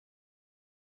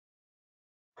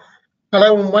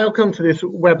Hello and welcome to this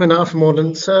webinar from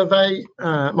Ordnance Survey.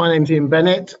 My name's Ian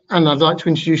Bennett, and I'd like to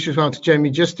introduce you as well to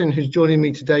Jamie Justin, who's joining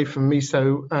me today from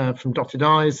miso from Dotted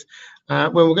Eyes, where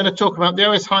we're going to talk about the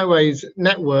OS Highways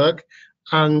network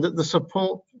and the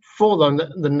support for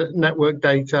the network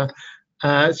data,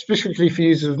 specifically for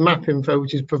users of MapInfo,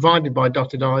 which is provided by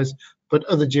Dotted Eyes, but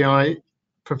other GI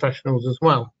professionals as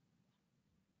well.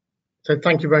 So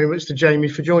thank you very much to Jamie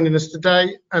for joining us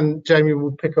today, and Jamie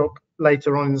will pick up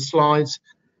later on in the slides.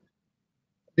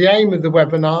 The aim of the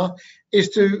webinar is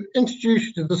to introduce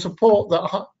you to the support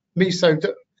that miso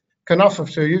can offer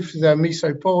to you through their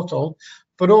miso portal,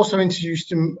 but also introduce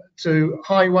them to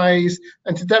highways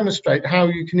and to demonstrate how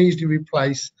you can easily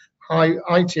replace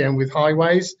ITN with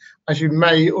highways. As you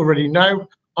may already know,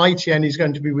 ITN is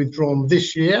going to be withdrawn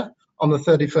this year on the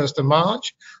 31st of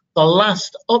March. The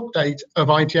last update of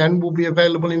ITN will be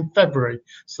available in February.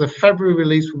 So the February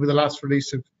release will be the last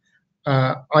release of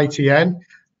ITN.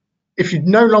 If you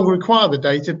no longer require the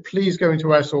data, please go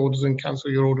into OS orders and cancel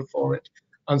your order for it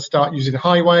and start using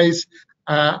highways,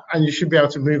 and you should be able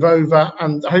to move over.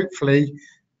 And hopefully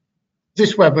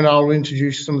this webinar will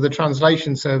introduce some of the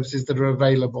translation services that are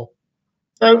available.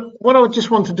 So what I would just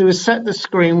want to do is set the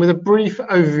screen with a brief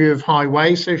overview of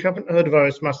highways. So if you haven't heard of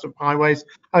OSMA highways,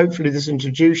 hopefully this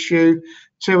introduces you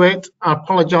to it. I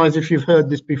apologize if you've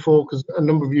heard this before, because a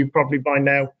number of you probably by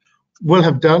now will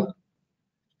have done.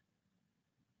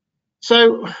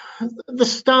 So the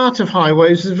start of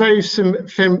highways is a very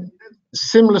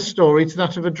similar story to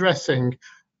that of addressing,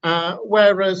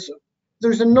 whereas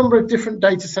there's a number of different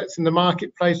data sets in the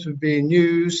marketplace that are being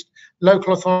used.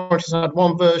 Local authorities had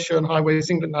one version,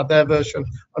 Highways England had their version,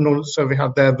 and Ordnance Survey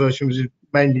had their version, which is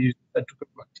mainly used in central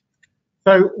government.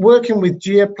 So working with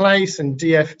GeoPlace and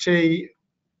DFT,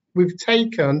 we've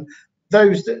taken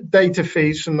those data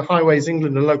feeds from the Highways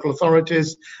England and local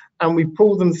authorities, and we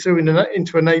pull them through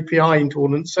into an API into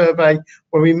Ordnance Survey,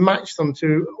 where we match them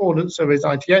to Ordnance Survey's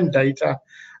ITN data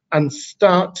and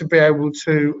start to be able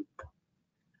to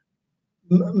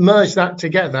merge that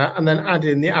together and then add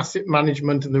in the asset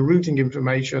management and the routing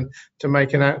information to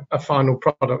make a final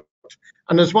product.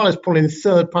 And as well as pulling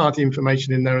third-party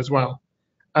information in there as well.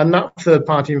 And that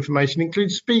third-party information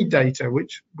includes speed data,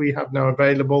 which we have now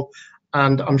available,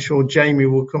 and I'm sure Jamie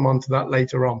will come on to that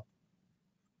later on.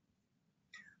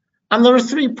 And there are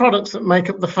three products that make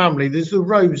up the family. There's the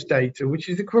roads data, which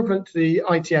is equivalent to the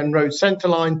ITN road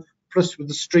centerline, plus with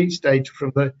the streets data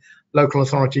from the local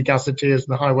authority gazetteers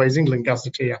and the Highways England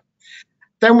gazetteer.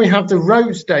 Then we have the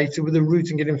roads data with the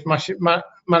routing and information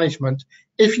management.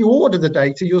 If you order the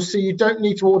data, you'll see you don't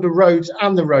need to order roads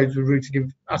and the roads with routing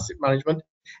and asset management.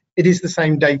 It is the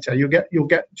same data. You'll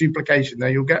get duplication there.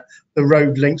 You'll get the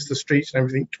road links, the streets and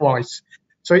everything twice.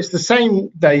 So it's the same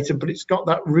data, but it's got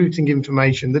that routing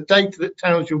information, the data that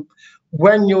tells you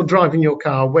when you're driving your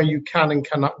car, where you can and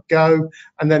cannot go,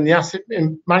 and then the asset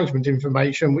management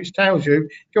information, which tells you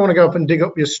if you want to go up and dig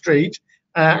up your street,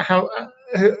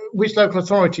 which local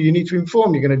authority you need to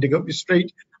inform you're going to dig up your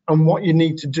street, and what you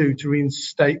need to do to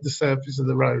reinstate the surface of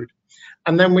the road.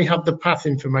 And then we have the path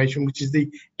information, which is the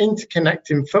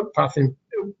interconnecting footpath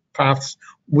paths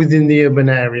within the urban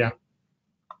area.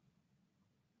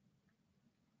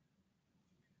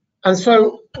 And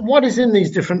so what is in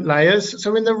these different layers?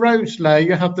 So in the roads layer,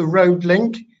 you have the road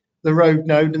link, the road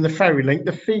node, and the ferry link,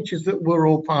 the features that were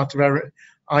all part of our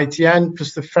ITN,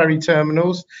 plus the ferry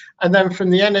terminals. And then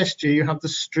from the NSG, you have the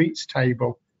streets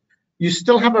table. You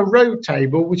still have a road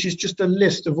table, which is just a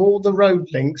list of all the road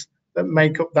links that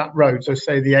make up that road. So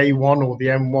say the A1 or the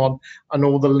M1 and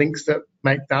all the links that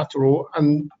make that,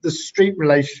 and the street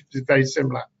relationship is very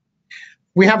similar.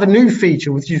 We have a new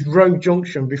feature, which is road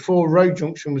junction. Before, road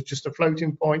junction was just a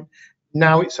floating point.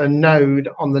 Now it's a node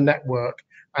on the network,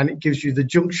 and it gives you the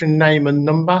junction name and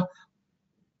number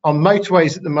on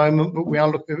motorways at the moment, but we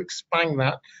are looking to expand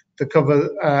that to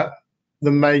cover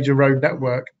the major road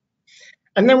network.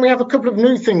 And then we have a couple of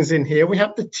new things in here. We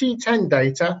have the T10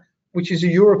 data, which is a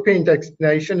European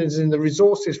designation, is in the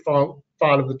resources file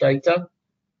of the data,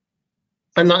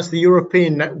 and that's the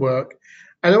European network.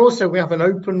 And also we have an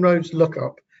open roads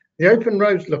lookup. The open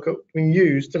roads lookup being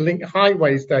used to link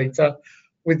highways data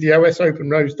with the OS open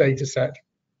roads data set.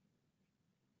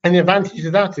 And the advantage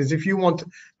of that is if you want to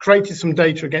create some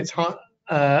data against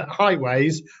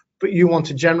highways, but you want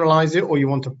to generalize it or you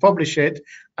want to publish it,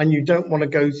 and you don't want to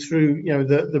go through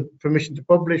the permission to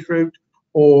publish route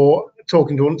or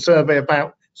talking to Ordnance Survey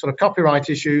about sort of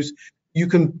copyright issues, you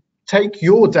can take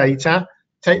your data,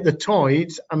 take the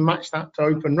TOIDs and match that to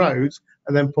open roads,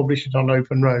 and then publish it on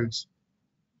open roads.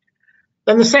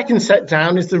 Then the second set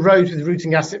down is the road with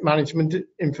routing asset management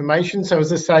information. So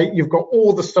as I say, you've got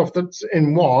all the stuff that's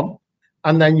in one,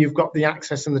 and then you've got the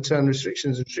access and the turn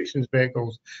restrictions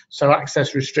vehicles. So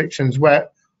access restrictions where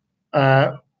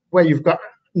you've got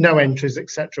no entries,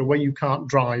 etc., where you can't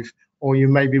drive, or you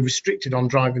may be restricted on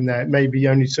driving there. It may be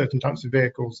only certain types of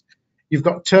vehicles. You've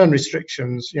got turn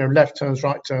restrictions, left turns,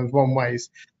 right turns, one ways.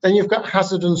 Then you've got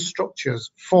hazard and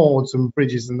structures, fords and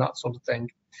bridges and that sort of thing.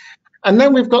 And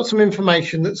then we've got some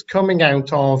information that's coming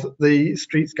out of the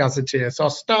Streets Gazetteer. So I'll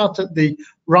start at the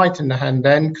right and the hand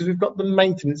end because we've got the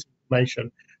maintenance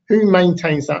information. Who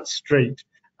maintains that street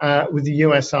with the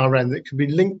USRN that can be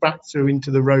linked back through into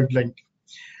the road link.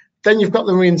 Then you've got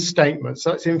the reinstatement.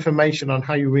 So that's information on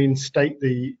how you reinstate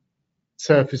the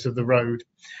surface of the road.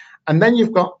 And then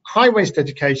you've got highways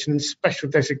dedication and special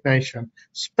designation.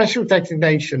 Special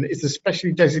designation is the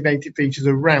specially designated features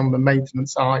around the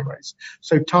maintenance highways.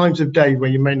 So times of day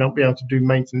where you may not be able to do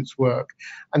maintenance work.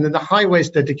 And then the highways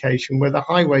dedication, where the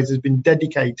highways has been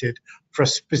dedicated for a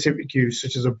specific use,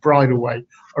 such as a bridleway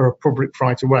or a public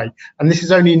right of way. And this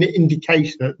is only an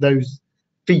indication that those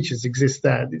features exist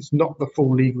there. It's not the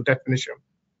full legal definition.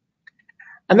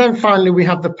 And then finally, we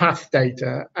have the path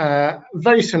data.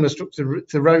 Very similar structure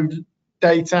to road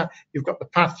data. You've got the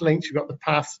path links, you've got the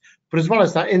paths, but as well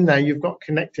as that in there, you've got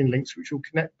connecting links, which will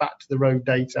connect back to the road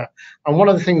data. And one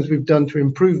of the things we've done to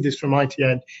improve this from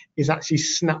ITN is actually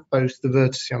snap those to the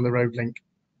vertice on the road link.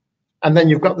 And then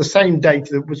you've got the same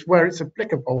data that was where it's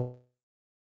applicable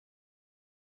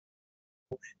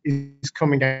is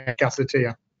coming out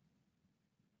Gazetteer.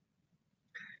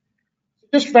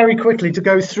 Just very quickly to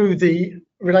go through the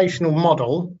relational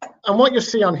model, and what you'll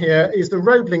see on here is the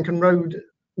road link and road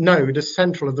node as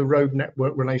central of the road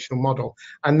network relational model,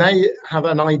 and they have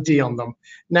an ID on them.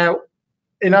 Now,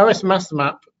 in OS master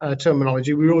map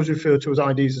terminology, we always refer to as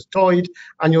IDs as TOID,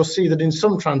 and you'll see that in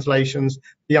some translations,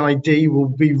 the ID will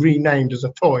be renamed as a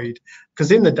TOID,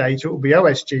 because in the data, it will be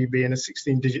OSGB and a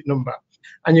 16-digit number.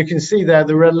 And you can see there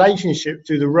the relationship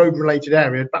to the road-related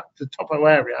area back to the topo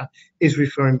area is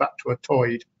referring back to a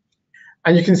TOID.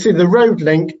 And you can see the road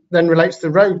link then relates to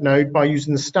the road node by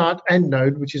using the start end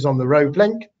node, which is on the road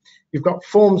link. You've got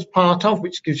forms part of,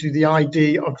 which gives you the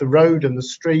ID of the road and the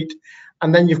street.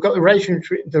 And then you've got the relation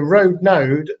between the road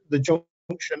node, the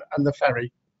junction, and the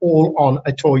ferry, all on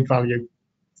a TOID value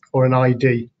or an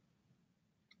ID.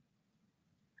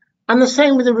 And the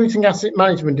same with the routing asset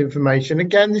management information.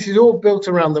 Again, this is all built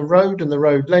around the road and the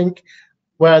road link,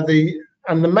 where the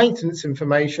maintenance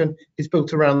information is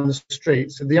built around the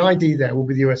street. So the ID there will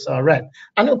be the USRN,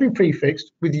 and it'll be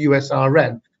prefixed with the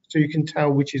USRN, so you can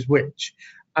tell which is which.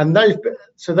 And those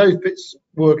bits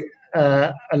work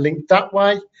are linked that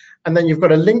way. And then you've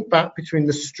got a link back between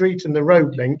the street and the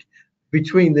road link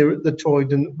between the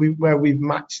TOID and where we've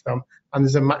matched them, and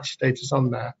there's a match status on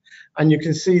there. And you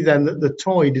can see then that the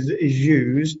TOID is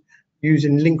used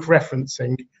using link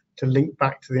referencing to link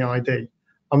back to the ID.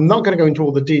 I'm not going to go into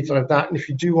all the detail of that, and if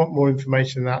you do want more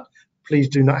information on that, please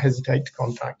do not hesitate to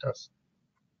contact us.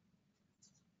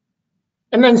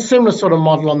 And then similar sort of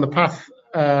model on the path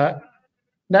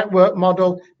network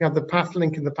model. You have the path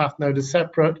link and the path node are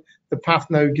separate. The path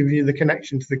node gives you the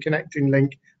connection to the connecting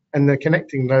link, and the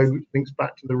connecting node which links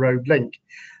back to the road link.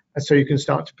 And so you can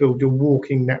start to build your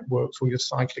walking networks or your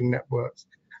cycling networks.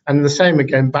 And the same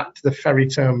again back to the ferry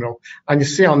terminal. And you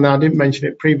see on there, I didn't mention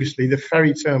it previously, the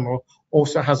ferry terminal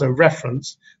also has a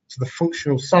reference to the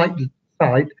functional site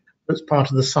that's part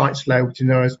of the sites layer, which is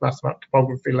known as master map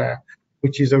topography layer,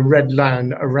 which is a red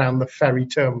line around the ferry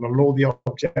terminal, all the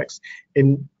objects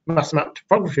in master map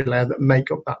topography layer that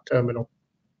make up that terminal.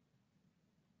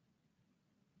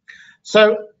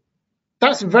 So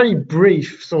that's a very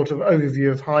brief sort of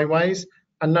overview of highways.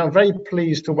 And now I'm very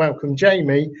pleased to welcome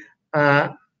Jamie,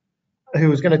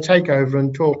 who is going to take over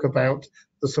and talk about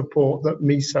the support that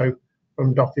MISO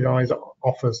from Dotted Eyes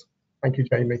offers. Thank you,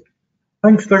 Jamie.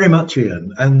 Thanks very much,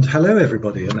 Ian, and hello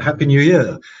everybody, and Happy New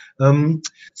Year.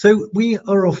 So we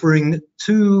are offering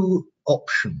two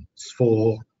options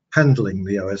for handling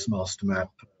the OS Master Map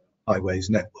Highways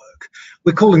network.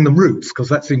 We're calling them routes because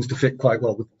that seems to fit quite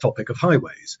well with the topic of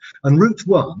highways. And route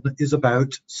one is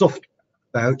about software,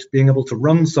 about being able to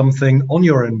run something on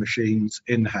your own machines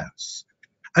in-house.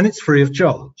 And it's free of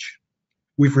charge.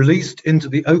 We've released into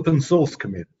the open source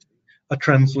community a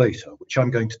translator, which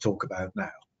I'm going to talk about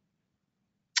now.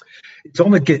 It's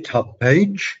on a GitHub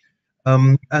page,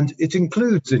 and it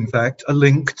includes, in fact, a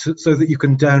link so that you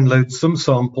can download some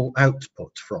sample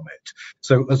output from it.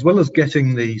 So as well as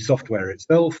getting the software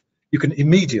itself, you can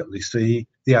immediately see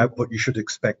the output you should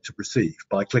expect to receive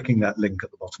by clicking that link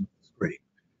at the bottom of the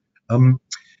screen.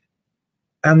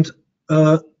 And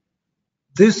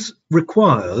this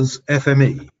requires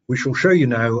FME. We shall show you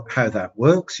now how that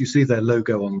works. You see their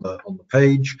logo on the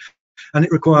page, and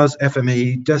it requires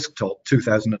FME Desktop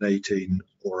 2018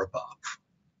 or above.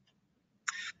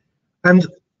 And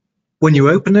when you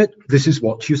open it, this is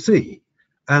what you see.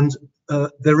 And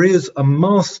there is a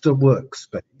master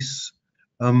workspace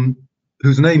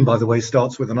whose name, by the way,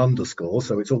 starts with an underscore,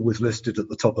 so it's always listed at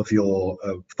the top of your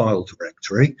file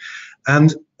directory.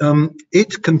 And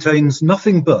it contains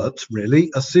nothing but,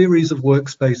 really, a series of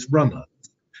workspace runners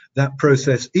that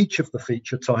process each of the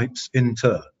feature types in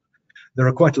turn. There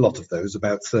are quite a lot of those,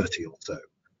 about 30 or so.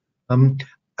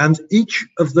 And each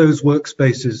of those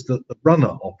workspaces that the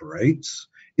runner operates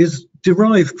is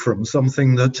derived from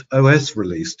something that OS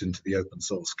released into the open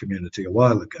source community a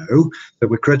while ago, so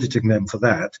we're crediting them for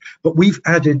that, but we've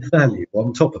added value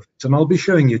on top of it, and I'll be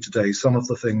showing you today some of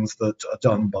the things that are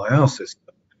done by our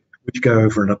system, which go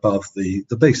over and above the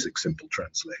basic simple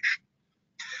translation.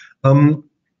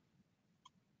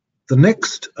 The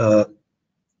next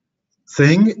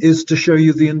thing is to show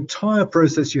you the entire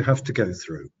process you have to go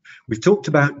through. We've talked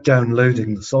about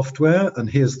downloading the software, and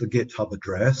here's the GitHub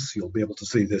address. You'll be able to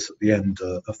see this at the end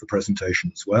of the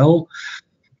presentation as well.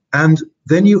 And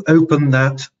then you open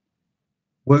that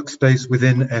workspace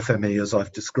within FME as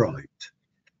I've described.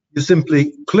 You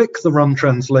simply click the Run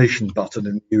Translation button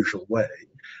in the usual way,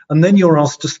 and then you're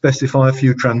asked to specify a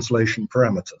few translation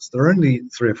parameters. There are only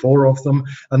 3 or 4 of them,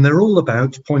 and they're all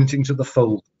about pointing to the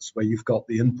folders where you've got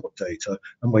the input data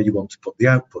and where you want to put the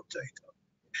output data.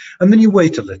 And then you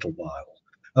wait a little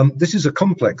while. This is a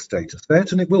complex data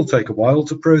set, and it will take a while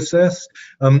to process.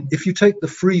 If you take the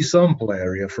free sample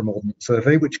area from Ordnance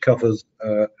Survey, which covers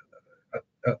an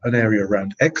area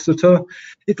around Exeter,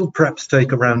 it'll perhaps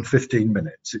take around 15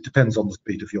 minutes. It depends on the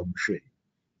speed of your machine.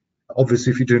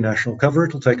 Obviously, if you do national cover,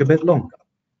 it'll take a bit longer.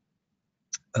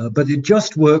 But it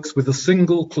just works with a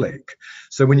single click.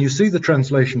 So when you see the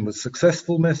translation was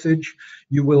successful message,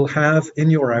 you will have in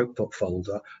your output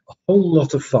folder a whole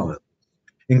lot of files,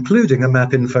 including a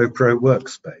MapInfo Pro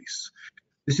workspace.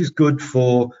 This is good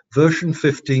for version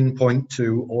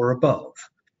 15.2 or above.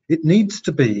 It needs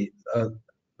to be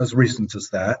as recent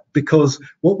as that, because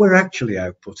what we're actually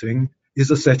outputting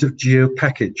is a set of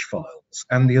Geopackage files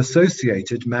and the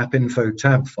associated MapInfo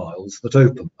tab files that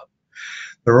open them.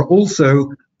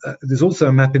 There's also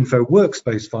a MapInfo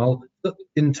workspace file that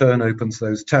in turn opens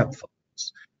those tab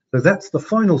files. So that's the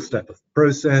final step of the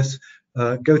process.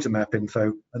 Go to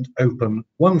MapInfo and open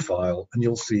one file, and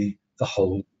you'll see the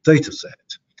whole data set.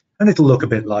 And it'll look a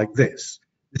bit like this.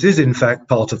 This is in fact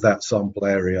part of that sample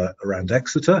area around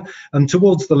Exeter, and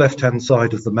towards the left-hand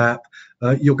side of the map,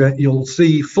 you'll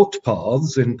see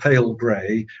footpaths in pale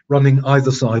grey running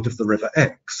either side of the River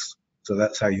Exe. So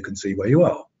that's how you can see where you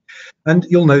are. And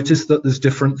you'll notice that there's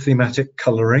different thematic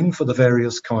colouring for the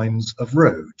various kinds of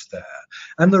roads there,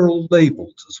 and they're all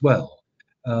labelled as well.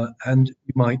 And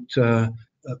you might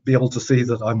be able to see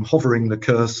that I'm hovering the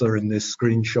cursor in this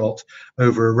screenshot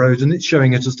over a road, and it's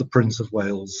showing it as the Prince of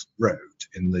Wales Road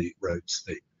in the roads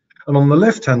theme. And on the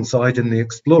left-hand side in the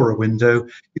Explorer window,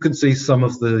 you can see some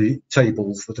of the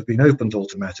tables that have been opened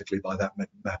automatically by that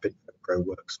MapInfo Pro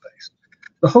workspace.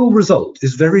 The whole result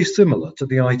is very similar to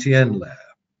the ITN layer.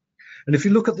 And if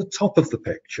you look at the top of the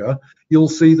picture, you'll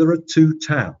see there are 2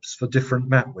 tabs for different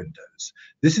map windows.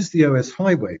 This is the OS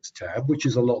Highways tab, which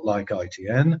is a lot like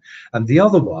ITN, and the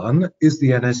other one is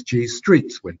the NSG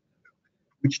Streets window,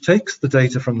 which takes the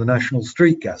data from the National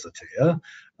Street Gazetteer,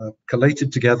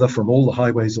 collated together from all the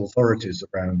highways authorities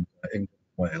around England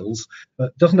and Wales.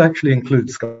 Doesn't actually include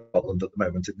Scotland at the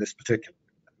moment in this particular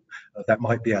window. That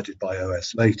might be added by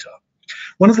OS later.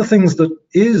 One of the things that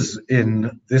is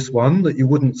in this one that you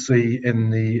wouldn't see in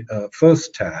the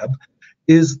first tab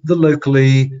is the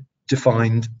locally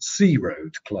defined C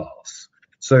road class.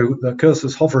 So the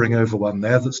cursor's hovering over one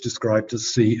there that's described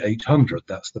as C800,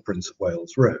 that's the Prince of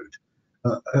Wales Road.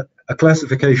 A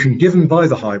classification given by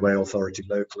the highway authority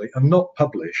locally and not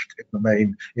published in the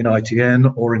main in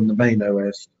ITN or in the main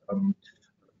OS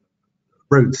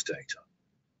roads data.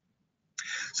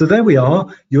 So there we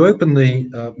are. You open the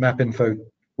MapInfo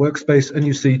workspace and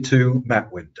you see 2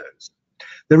 map windows.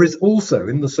 There is also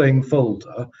in the same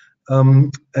folder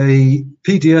a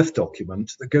PDF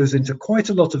document that goes into quite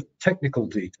a lot of technical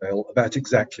detail about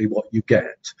exactly what you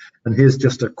get. And here's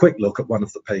just a quick look at one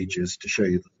of the pages to show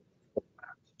you the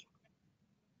format.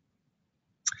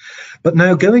 But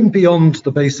now going beyond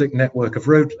the basic network of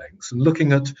road links and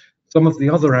looking at some of the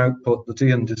other output that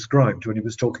Ian described when he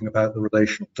was talking about the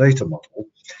relational data model,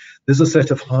 there's a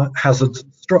set of hazards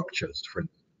and structures, for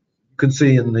instance. You can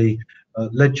see in the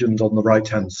legend on the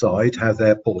right-hand side, how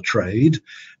they're portrayed,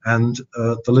 and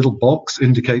the little box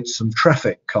indicates some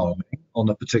traffic calming on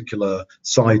a particular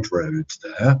side road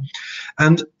there.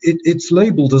 And it's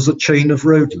labelled as a chain of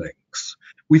road links.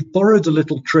 We've borrowed a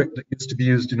little trick that used to be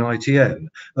used in ITN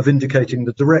of indicating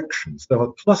the directions. So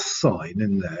a plus sign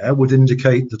in there would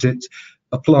indicate that it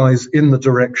applies in the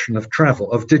direction of travel,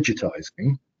 of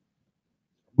digitizing.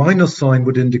 Minus sign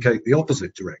would indicate the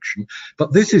opposite direction,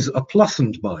 but this is a plus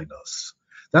and minus.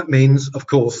 That means, of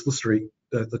course,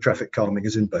 the traffic calming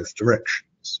is in both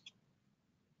directions.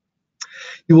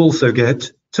 You also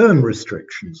get turn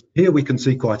restrictions. Here we can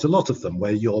see quite a lot of them,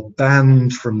 where you're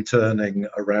banned from turning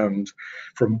around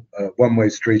from one-way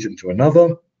street into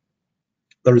another.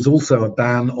 There is also a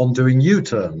ban on doing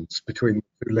U-turns between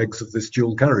the two legs of this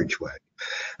dual carriageway.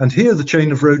 And here the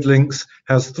chain of road links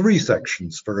has 3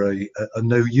 sections for a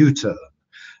no U-turn.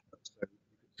 So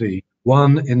the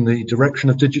 1 in the direction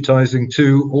of digitizing,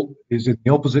 2 is in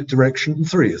the opposite direction, and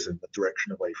 3 is in the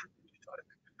direction away from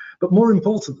digitizing. But more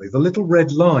importantly, the little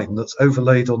red line that's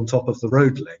overlaid on top of the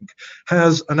road link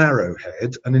has an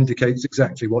arrowhead and indicates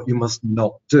exactly what you must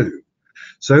not do.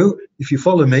 So if you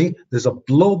follow me, there's a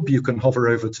blob you can hover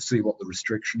over to see what the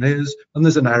restriction is, and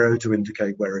there's an arrow to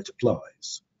indicate where it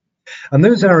applies. And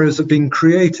those arrows have been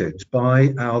created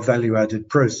by our value-added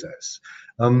process.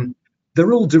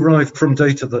 They're all derived from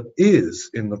data that is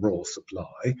in the raw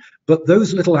supply, but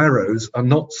those little arrows are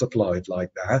not supplied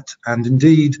like that. And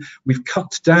indeed, we've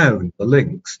cut down the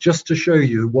links just to show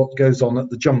you what goes on at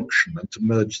the junction and to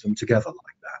merge them together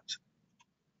like that.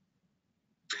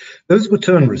 Those were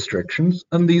turn restrictions,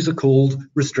 and these are called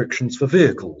restrictions for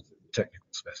vehicles in the technical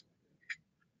specification.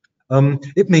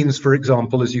 It means, for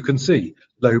example, as you can see,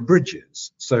 low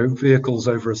bridges, so vehicles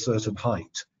over a certain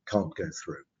height can't go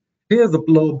through. Here the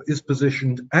blob is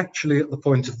positioned actually at the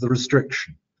point of the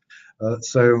restriction.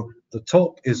 So the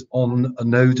top is on a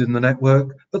node in the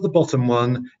network, but the bottom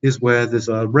one is where there's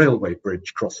a railway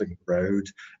bridge crossing the road,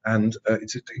 and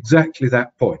it's at exactly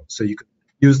that point. So you can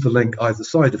use the link either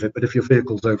side of it, but if your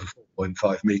vehicle's over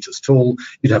 4.5 meters tall,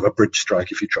 you'd have a bridge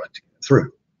strike if you tried to get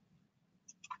through.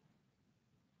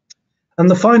 And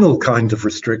the final kind of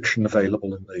restriction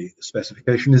available in the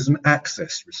specification is an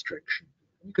access restriction.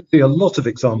 You can see a lot of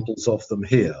examples of them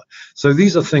here. So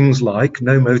these are things like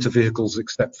no motor vehicles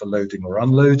except for loading or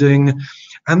unloading,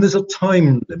 and there's a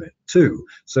time limit too.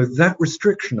 So that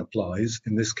restriction applies,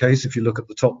 in this case, if you look at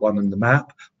the top one in the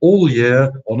map, all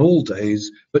year, on all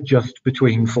days, but just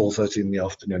between 4:30 in the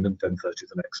afternoon and 10:30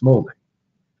 the next morning.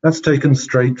 That's taken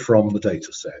straight from the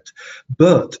data set.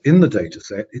 But in the data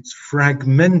set, it's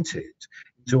fragmented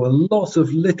into a lot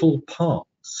of little parts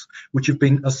which have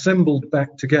been assembled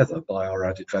back together by our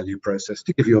added value process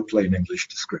to give you a plain English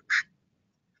description.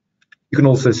 You can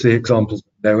also see examples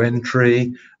of no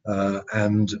entry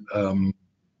and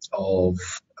of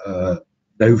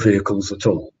no vehicles at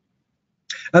all.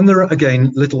 And there are,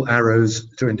 again, little arrows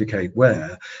to indicate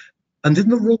where. And in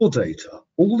the raw data,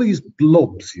 all these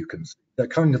blobs you can see, they're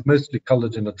kind of mostly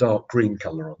coloured in a dark green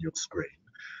colour on your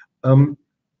screen,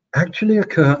 actually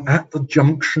occur at the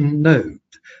junction node.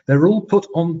 They're all put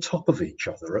on top of each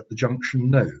other at the junction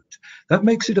node. That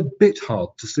makes it a bit hard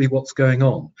to see what's going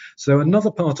on. So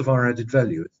another part of our added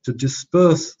value is to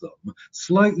disperse them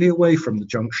slightly away from the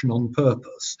junction on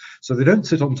purpose, so they don't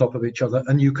sit on top of each other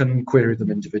and you can query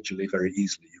them individually very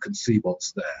easily. You can see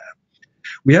what's there.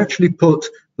 We actually put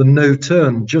the no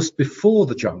turn just before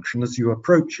the junction as you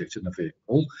approach it in a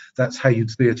vehicle. That's how you'd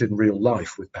see it in real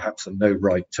life, with perhaps a no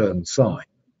right turn sign.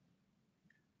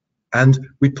 And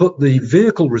we put the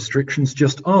vehicle restrictions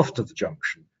just after the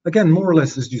junction. Again, more or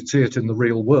less as you'd see it in the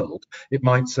real world. It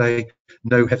might say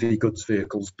no heavy goods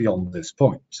vehicles beyond this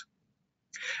point.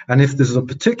 And if there's a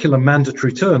particular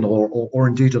mandatory turn or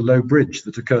indeed a low bridge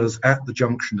that occurs at the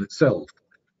junction itself,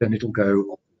 then it'll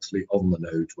go obviously on the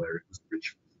node where it was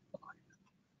originally applied.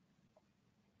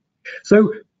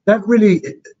 So that really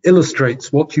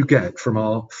illustrates what you get from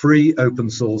our free open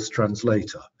source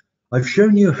translator. I've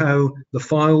shown you how the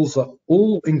files are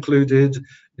all included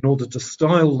in order to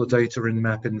style the data in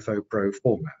MapInfo Pro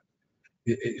format.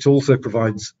 It also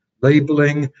provides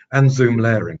labeling and zoom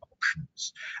layering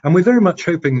options. And we're very much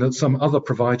hoping that some other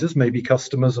providers, maybe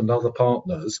customers and other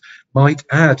partners, might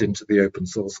add into the open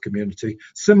source community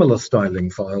similar styling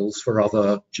files for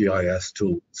other GIS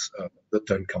tools that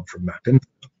don't come from MapInfo.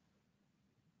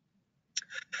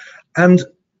 And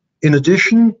in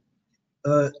addition,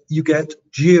 you get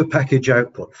Geopackage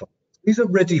output files. These are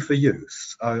ready for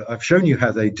use. I've shown you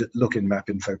how they look in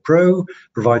MapInfo Pro,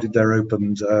 provided they're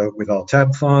opened with our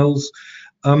tab files.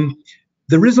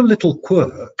 There is a little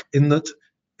quirk in that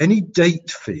any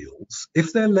date fields,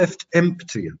 if they're left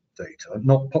empty in the data,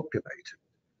 not populated,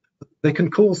 they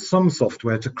can cause some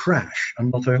software to crash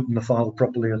and not open the file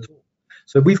properly at all.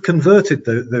 So we've converted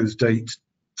those date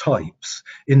types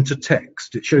into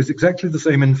text. It shows exactly the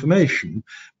same information,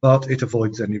 but it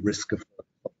avoids any risk of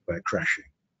software crashing.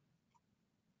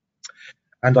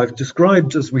 And I've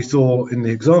described, as we saw in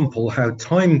the example, how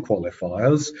time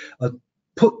qualifiers are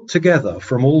put together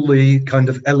from all the kind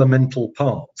of elemental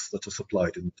parts that are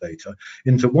supplied in the data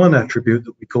into one attribute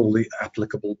that we call the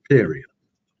applicable period.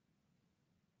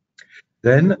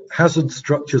 Then hazard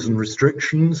structures and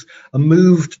restrictions are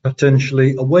moved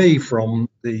potentially away from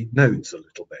the nodes a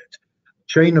little bit. A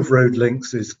chain of road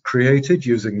links is created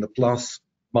using the plus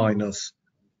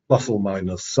or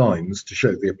minus signs to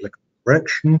show the applicable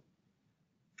direction.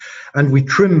 And we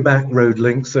trim back road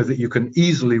links so that you can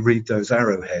easily read those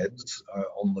arrowheads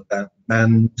on the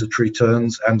mandatory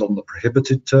turns and on the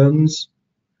prohibited turns.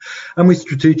 And we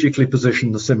strategically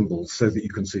position the symbols so that you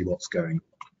can see what's going on.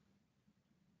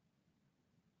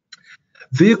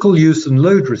 Vehicle use and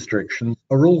load restrictions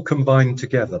are all combined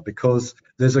together because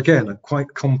there's, again, a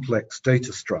quite complex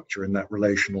data structure in that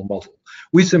relational model.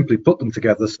 We simply put them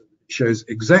together so that it shows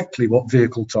exactly what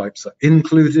vehicle types are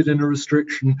included in a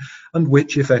restriction and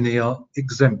which, if any, are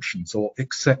exemptions or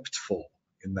except for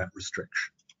in that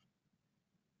restriction.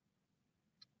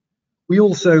 We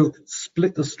also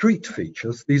split the street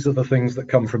features, these are the things that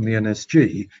come from the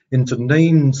NSG, into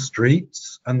named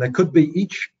streets, and there could be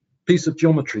each piece of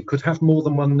geometry could have more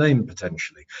than one name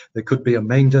potentially. There could be a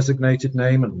main designated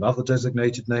name and another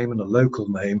designated name and a local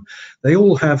name. They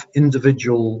all have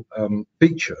individual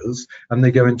features and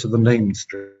they go into the named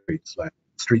streets layer,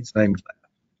 streets named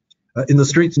layer. In the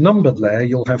streets numbered layer,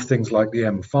 you'll have things like the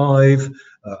M5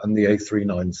 and the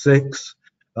A396.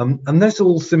 And this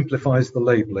all simplifies the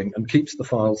labeling and keeps the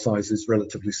file sizes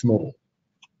relatively small.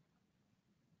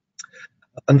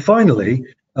 And finally,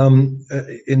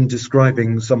 in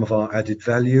describing some of our added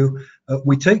value,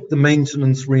 we take the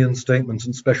maintenance, reinstatement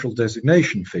and special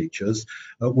designation features,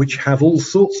 which have all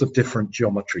sorts of different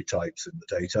geometry types in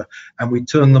the data, and we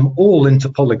turn them all into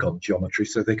polygon geometry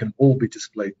so they can all be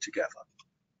displayed together.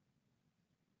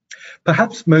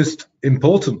 Perhaps most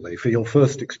importantly for your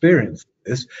first experience with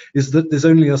this is that there's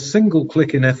only a single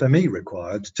click in FME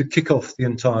required to kick off the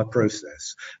entire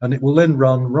process, and it will then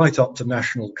run right up to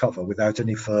national cover without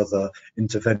any further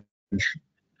intervention.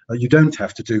 You don't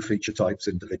have to do feature types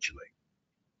individually.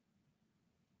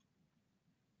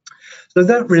 So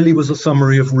that really was a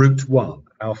summary of Route 1,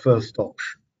 our first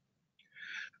option.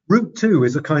 Route 2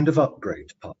 is a kind of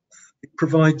upgrade path. It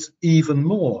provides even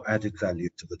more added value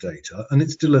to the data, and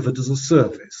it's delivered as a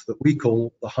service that we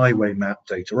call the HighwayMap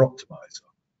DataOptimiser.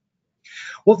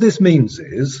 What this means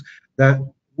is that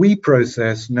we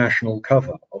process national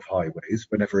cover of highways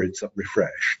whenever it's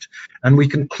refreshed, and we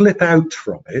can clip out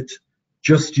from it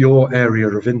just your area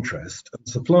of interest and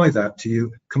supply that to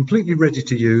you completely ready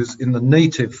to use in the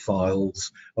native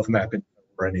files of MapInfo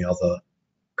or any other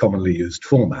commonly used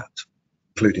format,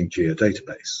 including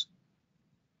geodatabase.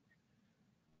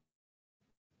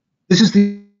 This is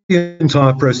the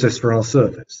entire process for our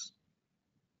service.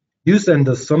 You send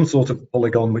us some sort of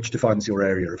polygon which defines your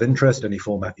area of interest, any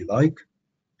format you like.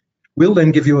 We'll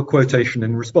then give you a quotation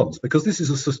in response because this is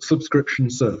a subscription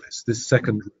service, this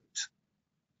second route.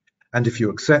 And if you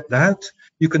accept that,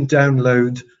 you can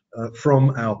download from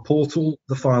our portal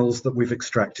the files that we've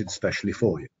extracted specially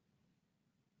for you.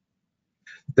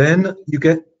 Then you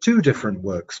get two different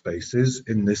workspaces.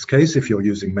 In this case, if you're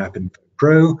using MapInfo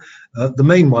Pro, the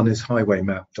main one is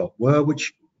HighwayMap.where,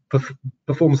 which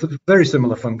performs a very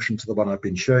similar function to the one I've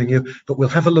been showing you, but we'll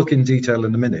have a look in detail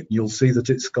in a minute. You'll see that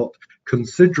it's got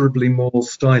considerably more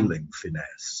styling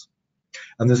finesse.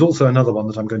 And there's also another one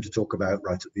that I'm going to talk about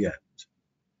right at the end.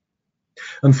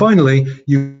 And finally,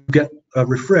 you get a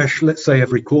refresh, let's say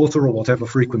every quarter or whatever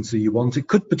frequency you want. It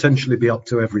could potentially be up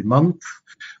to every month,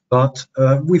 but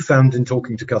we found in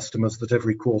talking to customers that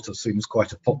every quarter seems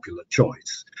quite a popular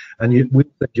choice. And we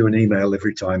send you an email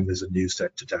every time there's a new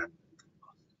set to download.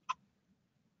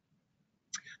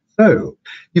 So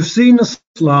you've seen a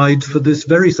slide for this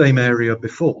very same area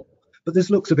before, but this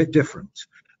looks a bit different.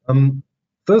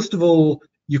 First of all,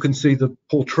 you can see the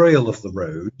portrayal of the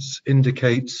roads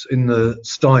indicates in the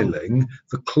styling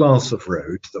the class of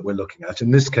road that we're looking at.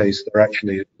 In this case, they're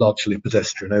actually largely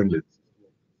pedestrian only,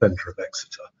 centre of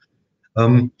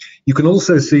Exeter. You can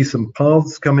also see some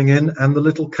paths coming in and the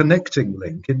little connecting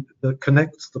link that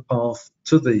connects the path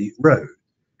to the road.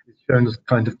 It's shown as a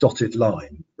kind of dotted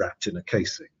line wrapped in a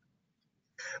casing.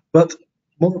 But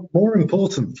more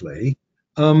importantly,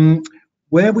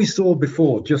 where we saw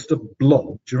before just a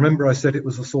blob, do you remember I said it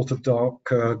was a sort of dark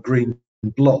green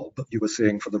blob that you were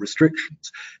seeing for the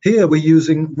restrictions? Here we're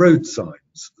using road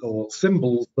signs, or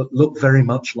symbols that look very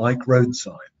much like road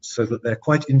signs, so that they're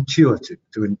quite intuitive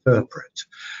to interpret.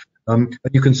 And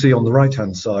you can see on the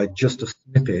right-hand side just a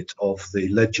snippet of the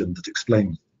legend that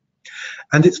explains it.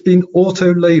 And it's been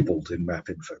auto-labeled in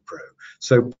MapInfo Pro.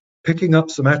 So picking up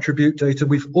some attribute data,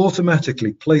 we've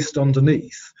automatically placed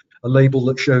underneath a label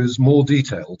that shows more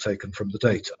detail taken from the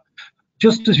data,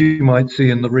 just as you might see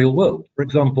in the real world. For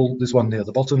example, there's one near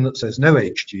the bottom that says no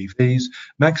HGVs,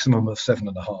 maximum of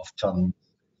 7.5 tons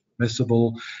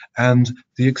permissible, and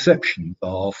the exceptions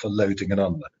are for loading and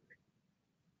unloading.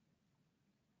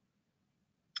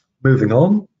 Moving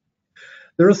on,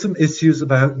 there are some issues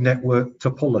about network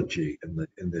topology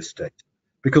in this data,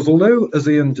 because although, as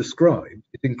Ian described,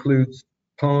 it includes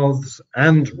paths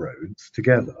and roads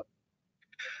together,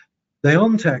 they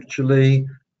aren't actually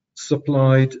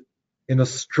supplied in a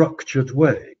structured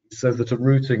way so that a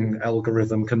routing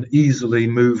algorithm can easily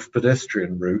move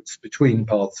pedestrian routes between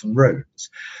paths and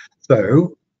roads.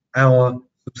 So our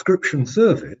subscription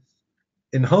service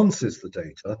enhances the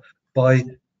data by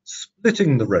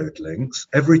splitting the road links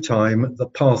every time the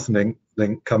path link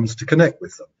comes to connect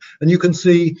with them. And you can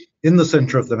see in the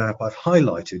center of the map, I've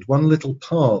highlighted one little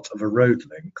part of a road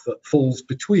link that falls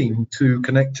between two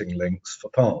connecting links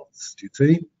for paths. Do you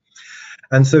see?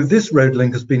 And so this road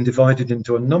link has been divided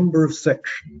into a number of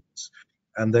sections,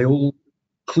 and they all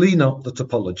clean up the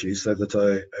topology so that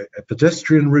a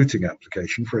pedestrian routing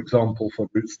application, for example, for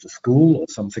routes to school or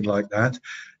something like that,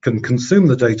 can consume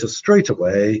the data straight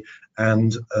away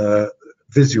and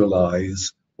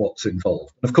visualize what's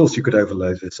involved. And of course, you could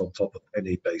overlay this on top of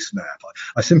any base map.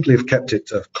 I simply have kept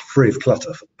it free of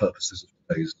clutter for the purposes of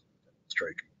today's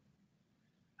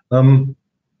demonstration.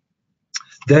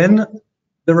 Then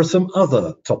there are some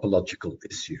other topological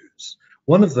issues.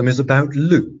 One of them is about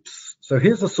loops. So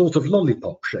here's a sort of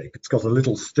lollipop shape. It's got a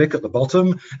little stick at the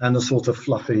bottom and a sort of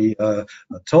fluffy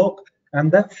top.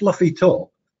 And that fluffy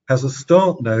top has a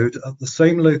start node at the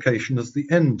same location as the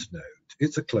end node.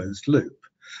 It's a closed loop.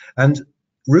 And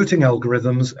routing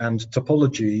algorithms and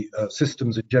topology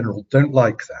systems in general don't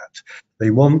like that. They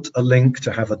want a link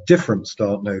to have a different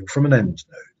start node from an end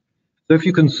node. So if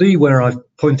you can see where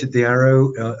I've pointed the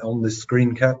arrow on this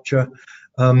screen capture,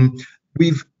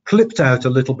 we've clipped out a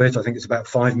little bit. I think it's about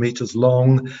 5 meters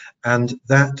long, and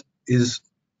that is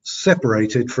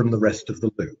separated from the rest of the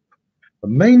loop. The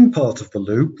main part of the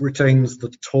loop retains the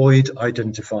toid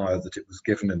identifier that it was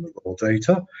given in the raw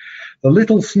data. The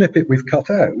little snippet we've cut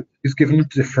out is given a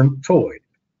different toid.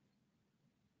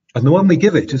 And the one we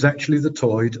give it is actually the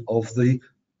toid of the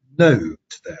node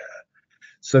there.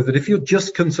 So that if you're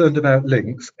just concerned about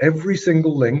links, every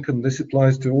single link, and this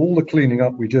applies to all the cleaning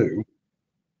up we do,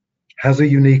 has a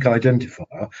unique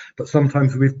identifier, but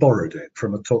sometimes we've borrowed it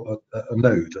from a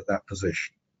node at that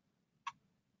position.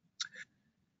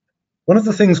 One of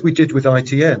the things we did with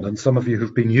ITN, and some of you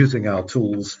who've been using our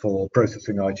tools for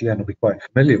processing ITN will be quite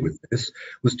familiar with this,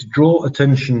 was to draw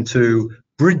attention to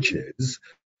bridges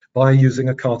by using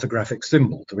a cartographic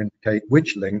symbol to indicate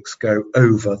which links go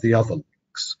over the other links.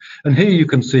 And here you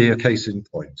can see a case in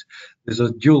point. There's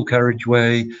a dual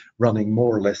carriageway running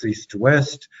more or less east to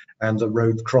west, and a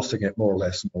road crossing it more or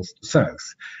less north to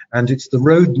south. And it's the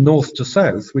road north to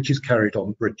south which is carried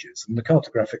on bridges, and the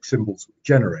cartographic symbols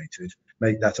generated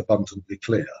make that abundantly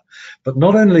clear. But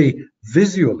not only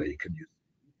visually can you,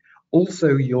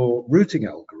 also your routing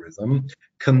algorithm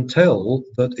can tell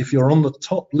that if you're on the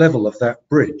top level of that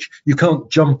bridge, you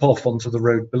can't jump off onto the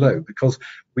road below, because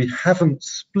we haven't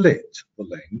split the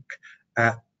link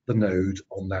at the node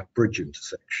on that bridge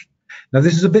intersection. Now,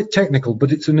 this is a bit technical,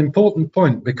 but it's an important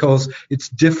point because it's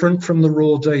different from the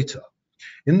raw data.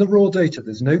 In the raw data,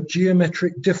 there's no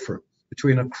geometric difference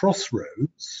between a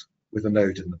crossroads with a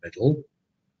node in the middle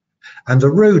and a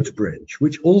road bridge,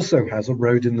 which also has a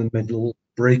road in the middle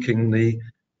breaking the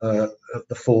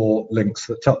 4 links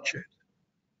that touch it.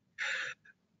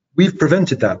 We've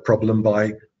prevented that problem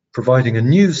by providing a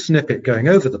new snippet going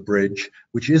over the bridge,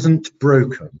 which isn't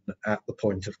broken at the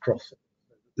point of crossing.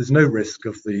 There's no risk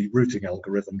of the routing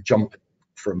algorithm jumping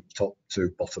from top to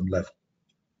bottom level.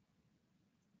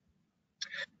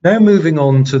 Now moving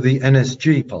on to the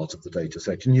NSG part of the data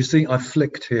set, and you see I've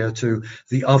flicked here to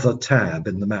the other tab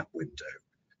in the map window,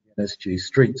 the NSG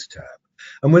Streets tab,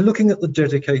 and we're looking at the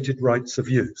dedicated rights of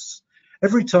use.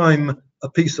 Every time a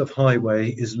piece of highway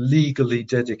is legally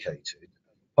dedicated,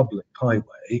 public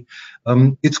highway,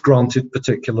 it's granted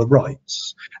particular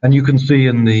rights. And you can see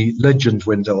in the legend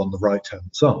window on the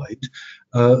right-hand side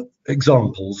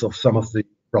examples of some of the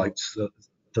rights that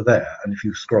to there. And if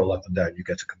you scroll up and down, you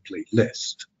get a complete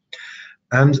list.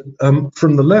 And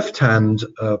from the left-hand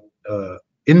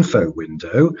info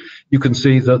window, you can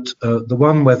see that the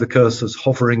one where the cursor's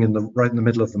hovering right in the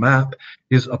middle of the map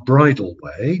is a bridle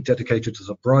way, dedicated as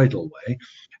a bridle way.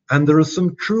 And there are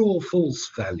some true or false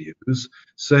values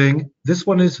saying this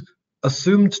one is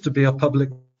assumed to be a public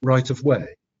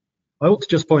right-of-way. I ought to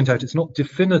just point out it's not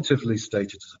definitively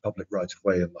stated as a public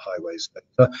right-of-way in the highways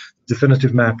data.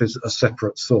 Definitive map is a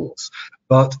separate source,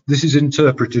 but this is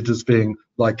interpreted as being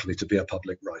likely to be a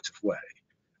public right-of-way.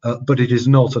 But it is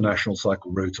not a national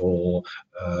cycle route or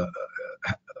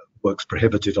works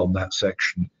prohibited on that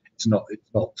section. It's not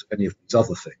any of these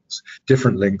other things.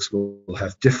 Different links will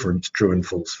have different true and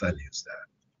false values there.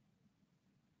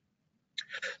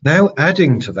 Now,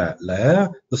 adding to that layer,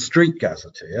 the street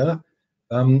gazetteer,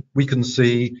 we can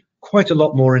see quite a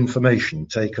lot more information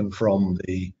taken from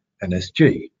the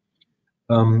NSG.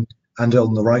 And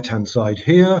on the right-hand side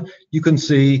here, you can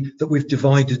see that we've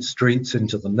divided streets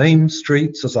into the named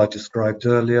streets, as I described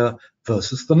earlier,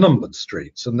 versus the numbered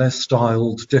streets, and they're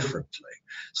styled differently.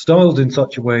 Styled in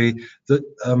such a way that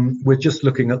we're just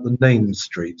looking at the named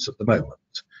streets at the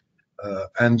moment,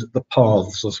 and the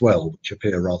paths as well, which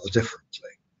appear rather differently.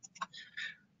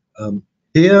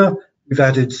 Here, we've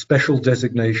added special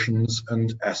designations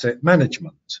and asset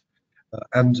management,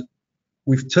 and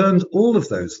we've turned all of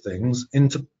those things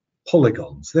into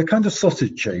polygons. They're kind of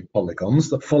sausage-shaped polygons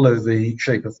that follow the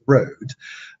shape of the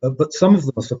road, but some of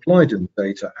them are supplied in the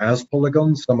data as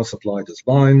polygons, some are supplied as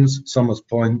lines, some as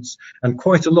points, and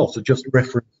quite a lot are just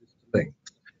references to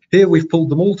links. Here we've pulled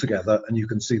them all together and you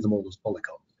can see them all as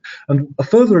polygons. And a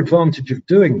further advantage of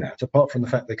doing that, apart from the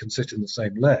fact they can sit in the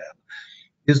same layer,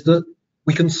 is that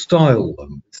we can style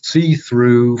them,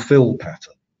 see-through fill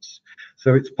patterns.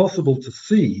 So it's possible to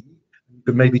see, you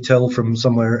can maybe tell from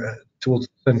somewhere towards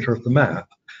the center of the map,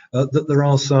 that there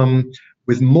are some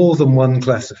with more than one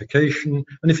classification.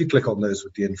 And if you click on those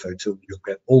with the info tool, you'll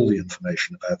get all the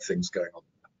information about things going on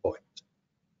at that point.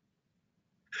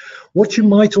 What you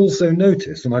might also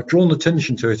notice, and I've drawn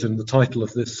attention to it in the title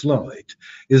of this slide,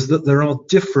 is that there are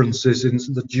differences in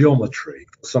the geometry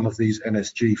for some of these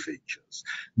NSG features.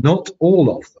 Not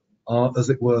all of them are, as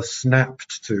it were,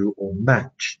 snapped to or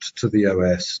matched to the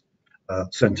OS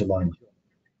centerline.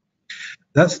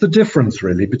 That's the difference,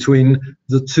 really, between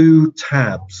the two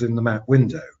tabs in the map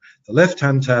window. The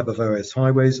left-hand tab of OS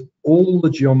Highways, all the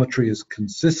geometry is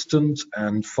consistent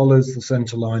and follows the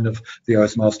center line of the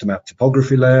OS Master Map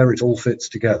topography layer. It all fits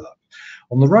together.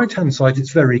 On the right-hand side,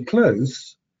 it's very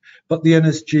close, but the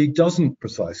NSG doesn't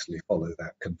precisely follow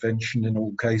that convention in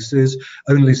all cases.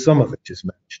 Only some of it is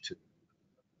matched to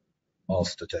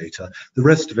master data. The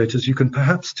rest of it, as you can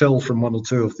perhaps tell from one or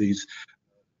two of these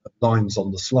lines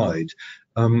on the slide,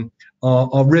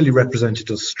 are really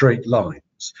represented as straight lines.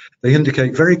 They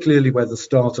indicate very clearly where the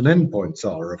start and end points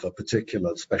are of a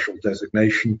particular special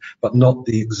designation, but not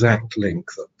the exact link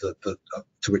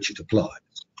to which it applies.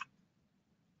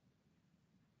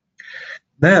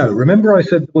 Now, remember I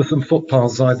said there were some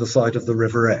footpaths either side of the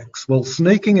River Exe. Well,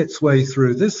 snaking its way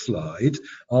through this slide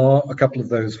are a couple of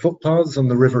those footpaths, and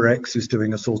the River Exe is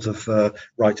doing a sort of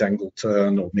right angle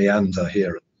turn or meander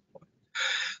here.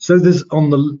 So there's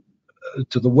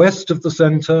to the west of the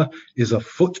center is a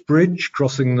footbridge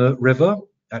crossing the river.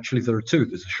 Actually, there are two.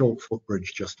 There's a short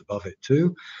footbridge just above it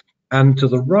too. And to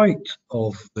the right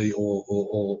of the,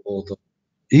 or the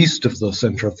east of the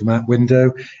center of the map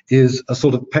window is a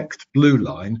sort of pecked blue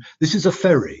line. This is a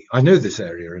ferry. I know this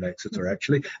area in Exeter,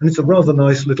 actually, and it's a rather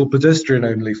nice little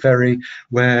pedestrian-only ferry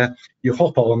where you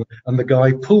hop on and the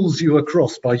guy pulls you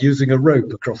across by using a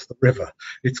rope across the river.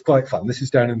 It's quite fun. This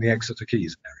is down in the Exeter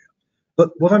Quays area.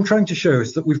 But what I'm trying to show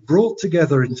is that we've brought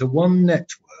together into one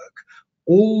network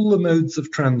all the modes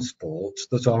of transport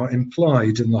that are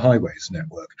implied in the highways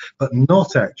network, but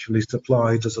not actually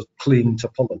supplied as a clean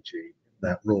topology in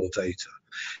that raw data.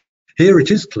 Here it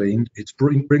is cleaned. It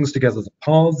brings together the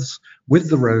paths with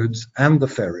the roads and the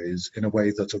ferries in a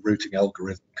way that a routing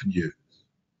algorithm can use.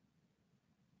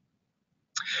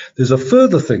 There's a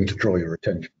further thing to draw your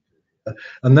attention to,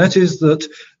 and that is that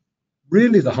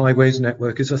really the highways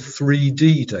network is a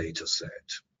 3D data set.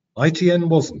 ITN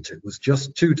wasn't, it was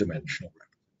just two-dimensional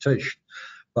representation.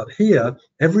 But here,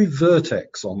 every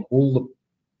vertex on all the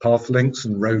path links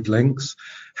and road links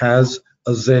has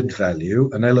a Z value,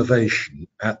 an elevation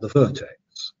at the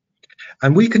vertex.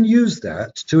 And we can use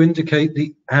that to indicate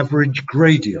the average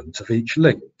gradient of each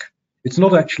link. It's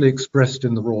not actually expressed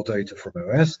in the raw data from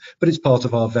OS, but it's part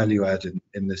of our value add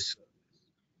in this.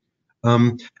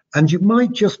 And you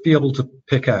might just be able to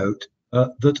pick out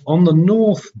that on the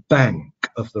north bank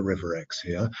of the River Exe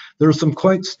here, there are some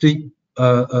quite steep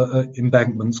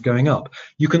embankments going up.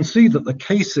 You can see that the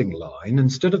casing line,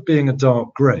 instead of being a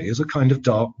dark grey, is a kind of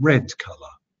dark red colour.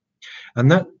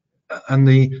 And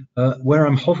where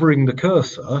I'm hovering the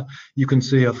cursor, you can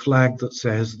see a flag that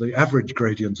says the average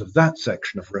gradient of that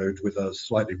section of road with a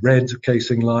slightly red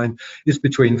casing line is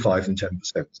between 5 and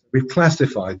 10%. We've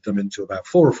classified them into about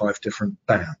 4 or 5 different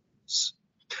bands.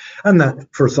 And that,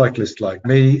 for a cyclist like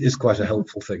me, is quite a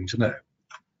helpful thing to know.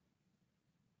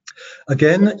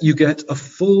 Again, you get a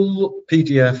full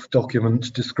PDF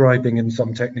document describing in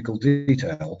some technical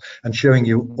detail and showing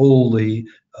you all the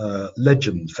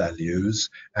legend values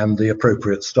and the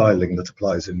appropriate styling that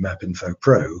applies in MapInfo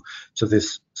Pro to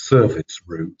this service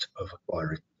route of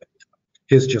acquiring data.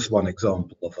 Here's just one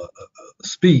example of a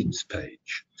speeds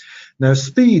page. Now,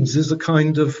 speeds is a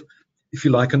kind of, if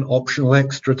you like, an optional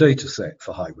extra data set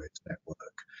for Highways Network.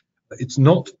 It's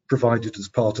not provided as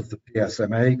part of the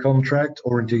PSMA contract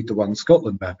or indeed the One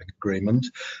Scotland mapping agreement,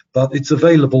 but it's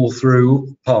available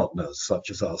through partners such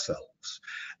as ourselves.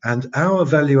 And our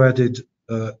value-added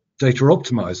data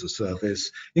optimizer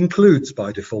service includes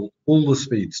by default all the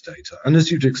speeds data. And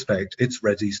as you'd expect, it's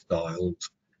ready styled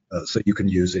so you can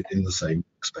use it in the same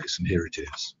workspace. And here it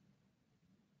is.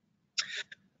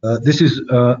 This is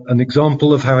an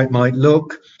example of how it might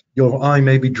look. Your eye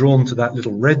may be drawn to that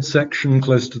little red section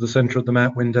close to the center of the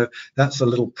map window. That's a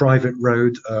little private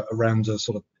road around a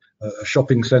sort of a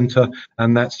shopping center,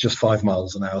 and that's just 5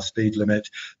 miles an hour speed limit.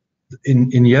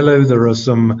 In yellow, there are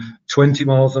some 20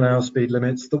 miles an hour speed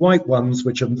limits. The white ones,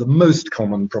 which are the most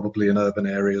common probably in urban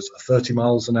areas, are 30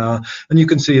 miles an hour. And you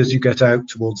can see as you get out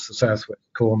towards the southwest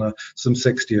corner, some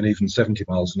 60 and even 70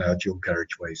 miles an hour dual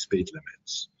carriageway speed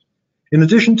limits. In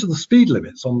addition to the speed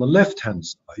limits on the left-hand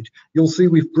side, you'll see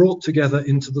we've brought together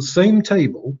into the same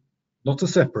table, not a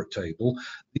separate table,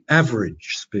 the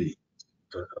average speed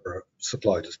that are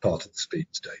supplied as part of the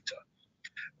speeds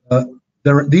data.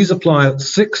 These apply at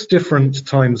 6 different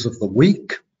times of the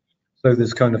week. So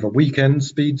there's kind of a weekend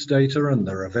speeds data, and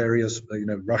there are various,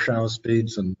 rush hour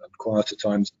speeds and quieter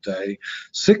times of day.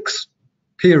 6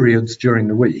 periods during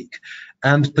the week,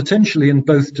 and potentially in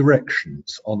both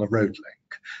directions on a road link.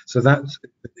 So that's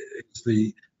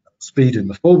the speed in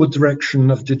the forward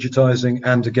direction of digitizing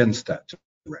and against that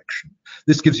direction.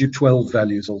 This gives you 12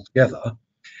 values altogether,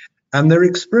 and they're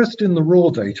expressed in the raw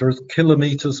data as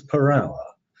kilometers per hour,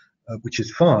 which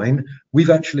is fine. We've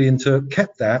actually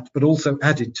kept that, but also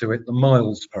added to it the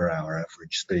miles per hour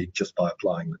average speed just by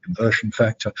applying the conversion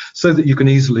factor, so that you can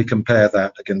easily compare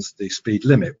that against the speed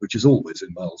limit, which is always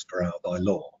in miles per hour by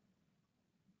law.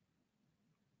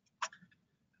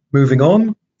 Moving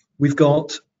on, we've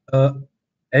got a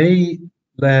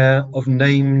layer of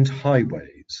named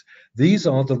highways. These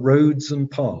are the roads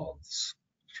and paths.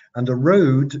 And a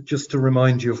road, just to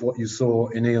remind you of what you saw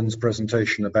in Ian's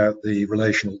presentation about the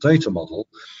relational data model,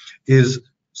 is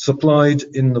supplied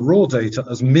in the raw data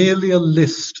as merely a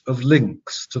list of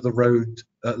links to the road,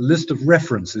 a list of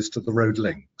references to the road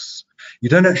links. You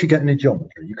don't actually get any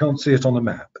geometry. You can't see it on a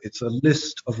map. It's a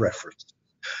list of references.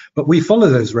 But we follow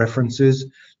those references.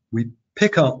 We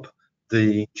pick up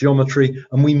the geometry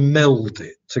and we meld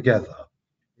it together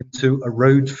into a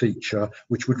road feature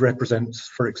which would represent,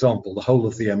 for example, the whole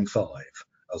of the M5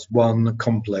 as one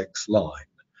complex line,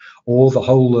 or the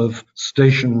whole of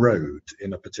Station Road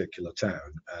in a particular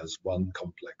town as one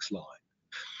complex line.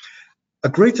 A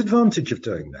great advantage of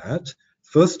doing that,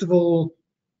 first of all,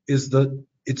 is that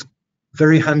it's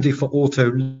very handy for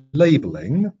auto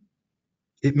labeling.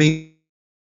 It means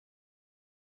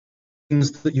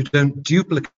that you don't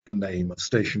duplicate the name of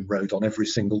Station Road on every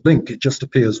single link. It just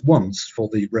appears once for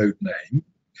the road name,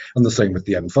 and the same with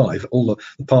the M5. All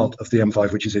the part of the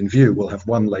M5 which is in view will have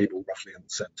one label roughly in the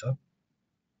center.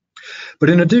 But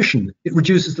in addition, it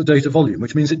reduces the data volume,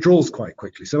 which means it draws quite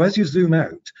quickly. So as you zoom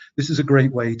out, this is a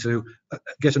great way to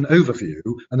get an overview,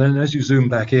 and then as you zoom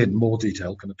back in, more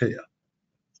detail can appear.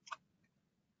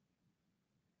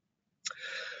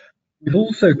 We've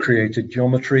also created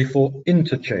geometry for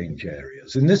interchange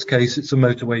areas. In this case, it's a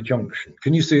motorway junction.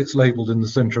 Can you see it's labeled in the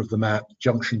center of the map,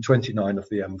 junction 29 of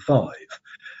the M5?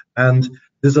 And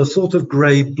there's a sort of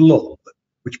gray blob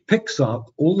which picks up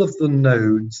all of the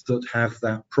nodes that have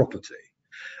that property.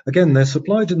 Again, they're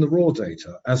supplied in the raw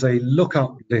data as a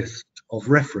lookup list of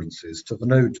references to the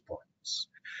node points.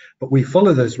 But we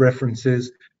follow those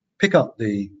references, pick up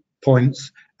the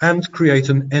points, and create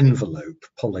an envelope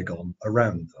polygon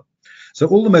around them. So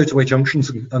all the motorway junctions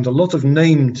and a lot of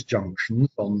named junctions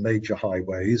on major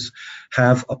highways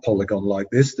have a polygon like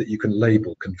this that you can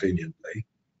label conveniently.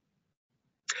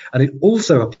 And it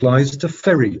also applies to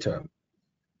ferry terminals.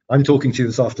 I'm talking to you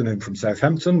this afternoon from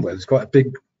Southampton, where there's quite a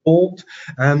big port,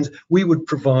 and we would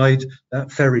provide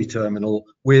that ferry terminal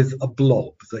with a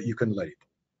blob that you can label.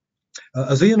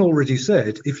 As Ian already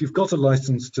said, if you've got a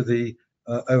license to the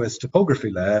OS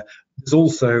topography layer, there's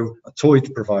also a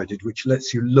TOID provided, which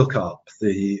lets you look up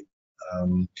the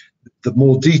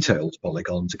more detailed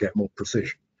polygon to get more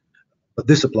precision. But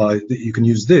this applies that you can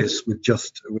use this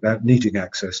without needing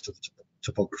access to the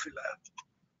topography layer.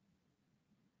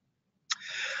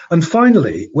 And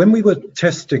finally, when we were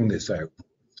testing this out,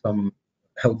 some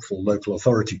helpful local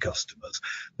authority customers,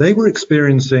 they were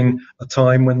experiencing a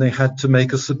time when they had to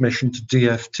make a submission to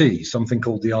DFT, something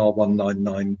called the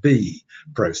R199B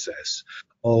process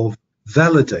of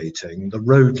validating the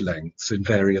road lengths in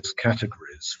various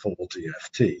categories for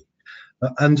DFT.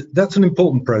 And that's an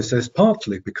important process,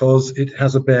 partly because it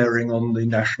has a bearing on the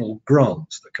national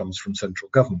grant that comes from central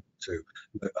government to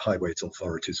highways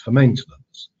authorities for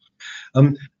maintenance.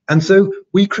 And so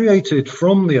we created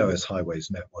from the OS Highways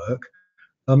network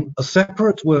a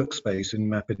separate workspace in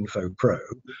MapInfo Pro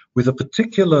with a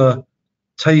particular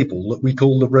table that we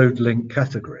call the road link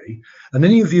category. And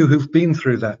any of you who've been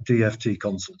through that DFT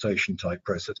consultation type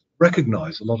process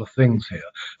recognize a lot of things here.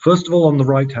 First of all, on the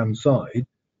right-hand side,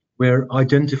 we're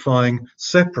identifying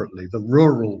separately the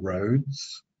rural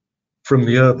roads from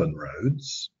the urban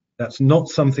roads. That's not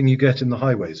something you get in the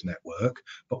highways network,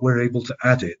 but we're able to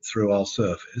add it through our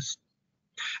service.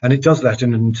 And it does that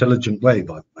in an intelligent way,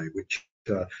 by the way, which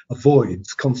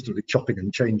avoids constantly chopping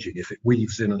and changing if it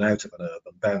weaves in and out of an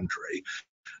urban boundary.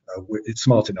 It's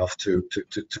smart enough to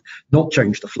not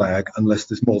change the flag unless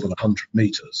there's more than 100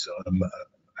 meters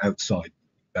outside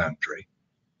the boundary.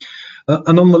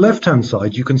 And on the left-hand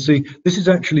side, you can see this is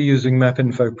actually using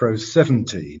MapInfo Pro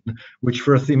 17, which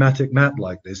for a thematic map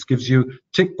like this gives you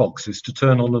tick boxes to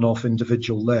turn on and off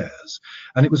individual layers.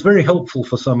 And it was very helpful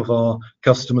for some of our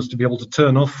customers to be able to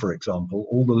turn off, for example,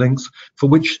 all the links for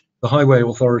which the highway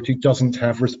authority doesn't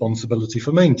have responsibility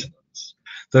for maintenance.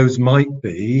 Those might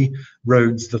be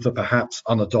roads that are perhaps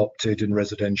unadopted in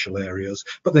residential areas,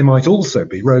 but they might also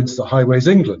be roads that Highways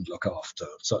England look after,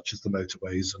 such as the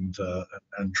motorways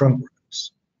and trunk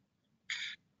roads.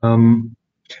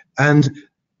 And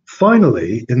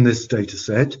finally, in this data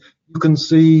set, you can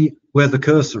see where the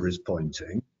cursor is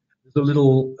pointing. There's a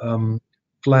little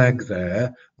flag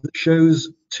there that shows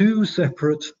two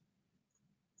separate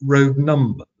road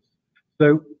numbers.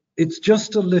 So it's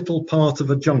just a little part of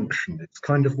a junction. It's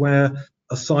kind of where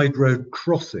a side road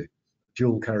crosses a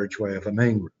dual carriageway of a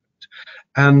main road.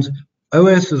 And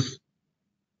OS has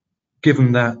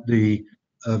given that the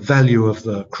value of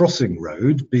the crossing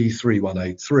road,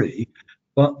 B3183,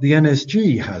 but the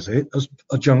NSG has it as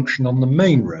a junction on the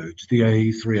main road, the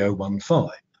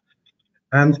A3015.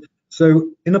 And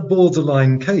so in a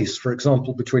borderline case, for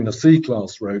example, between a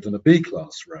C-class road and a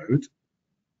B-class road,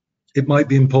 it might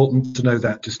be important to know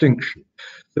that distinction.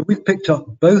 So we've picked up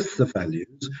both the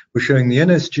values. We're showing the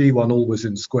NSG one always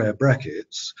in square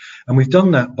brackets, and we've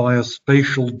done that by a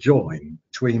spatial join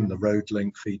between the road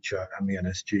link feature and the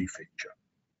NSG feature.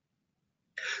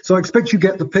 So I expect you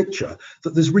get the picture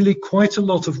that there's really quite a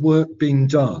lot of work being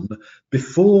done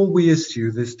before we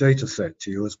issue this data set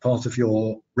to you as part of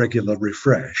your regular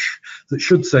refresh that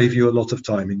should save you a lot of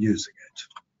time in using it.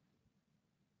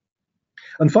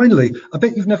 And finally, I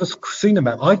bet you've never seen a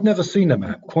map. I've never seen a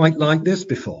map quite like this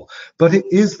before, but it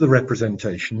is the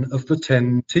representation of the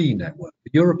 10T network,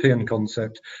 the European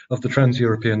concept of the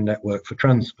Trans-European Network for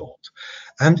Transport.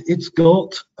 And it's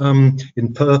got,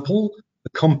 in purple, the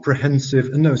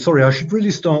comprehensive, no, sorry, I should really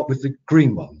start with the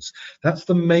green ones. That's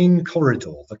the main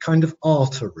corridor, the kind of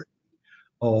artery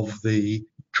of the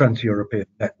Trans-European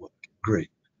Network, green.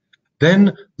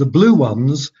 Then the blue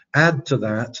ones add to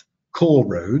that core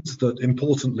roads that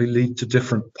importantly lead to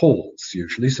different ports,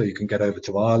 usually, so you can get over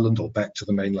to Ireland or back to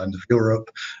the mainland of Europe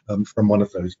from one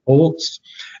of those ports.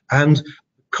 And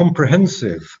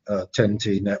comprehensive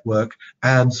 10T network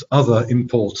adds other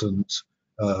important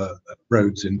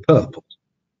roads in purple.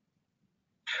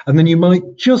 And then you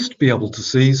might just be able to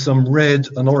see some red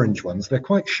and orange ones. They're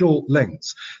quite short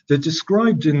lengths. They're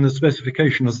described in the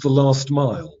specification as the last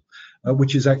mile,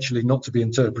 which is actually not to be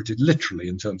interpreted literally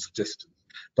in terms of distance.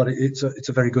 But it's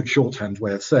a very good shorthand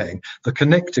way of saying the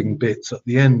connecting bits at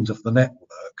the end of the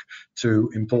network to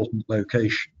important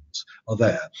locations are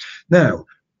there. Now,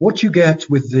 what you get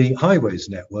with the highways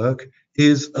network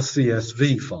is a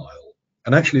CSV file.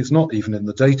 And actually, it's not even in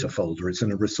the data folder, it's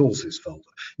in a resources folder.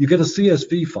 You get a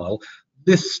CSV file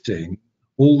listing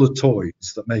all the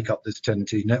TOIDs that make up this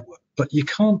 10T network, but you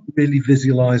can't really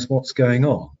visualize what's going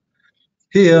on.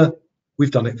 Here,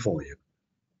 we've done it for you.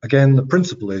 Again, the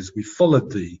principle is we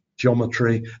followed the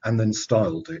geometry, and then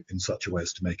styled it in such a way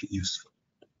as to make it useful.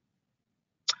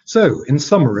 So, in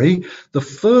summary, the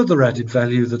further added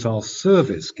value that our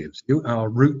service gives you, our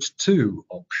Route 2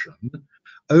 option,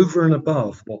 over and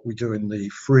above what we do in the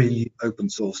free open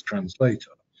source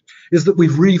translator, is that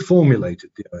we've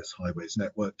reformulated the OS Highways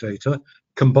network data,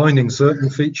 combining certain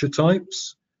feature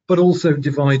types, but also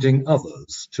dividing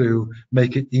others to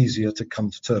make it easier to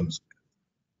come to terms with.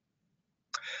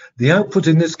 The output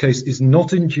in this case is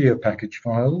not in Geopackage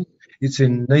files, it's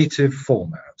in native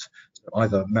format, so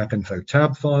either MapInfo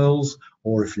tab files,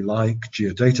 or if you like,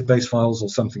 geodatabase files or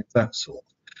something of that sort.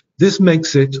 This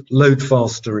makes it load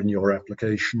faster in your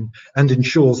application and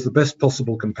ensures the best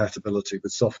possible compatibility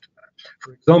with software.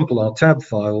 For example, our tab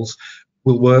files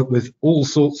will work with all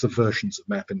sorts of versions of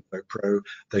MapInfo Pro.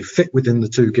 They fit within the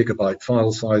 2 GB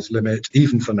file size limit,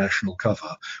 even for national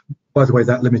cover. By the way,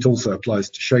 that limit also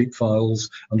applies to shape files,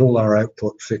 and all our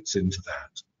output fits into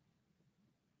that.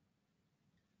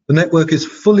 The network is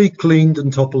fully cleaned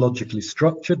and topologically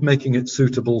structured, making it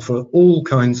suitable for all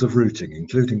kinds of routing,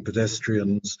 including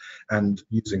pedestrians and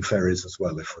using ferries as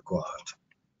well if required.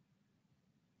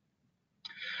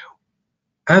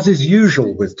 As is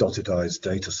usual with Dotted I's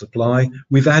data supply,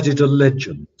 we've added a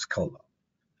legend column.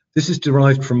 This is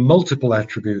derived from multiple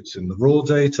attributes in the raw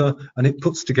data, and it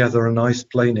puts together a nice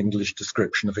plain English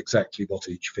description of exactly what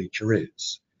each feature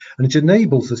is. And it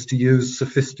enables us to use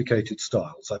sophisticated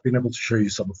styles. I've been able to show you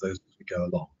some of those as we go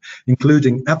along,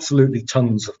 including absolutely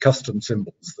tons of custom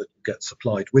symbols that get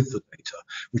supplied with the data,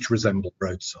 which resemble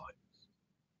road signs.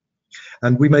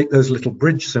 And we make those little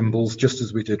bridge symbols just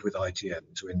as we did with ITN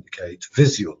to indicate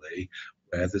visually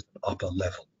where there's an upper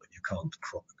level that you can't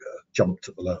jump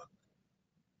to the lower.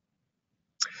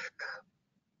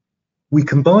 We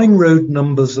combine road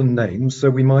numbers and names,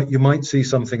 so you might see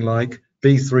something like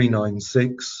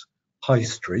B396 High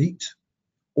Street,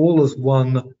 all as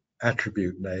one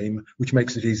attribute name, which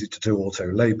makes it easy to do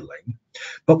auto labeling.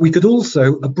 But we could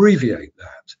also abbreviate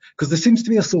that, because there seems to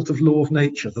be a sort of law of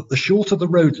nature that the shorter the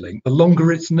road link, the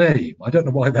longer its name. I don't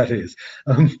know why that is.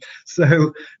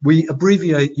 So we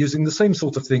abbreviate using the same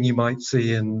sort of thing you might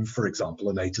see in, for example,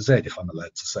 an A to Z, if I'm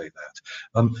allowed to say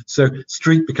that. So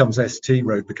street becomes ST,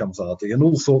 road becomes RD, and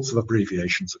all sorts of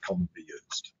abbreviations are commonly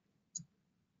used.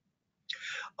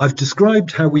 I've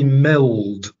described how we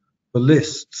meld the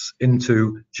lists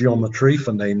into geometry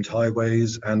for named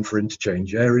highways and for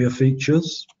interchange area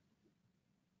features.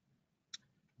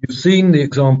 You've seen the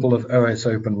example of OS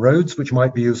Open Roads, which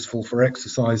might be useful for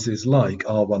exercises like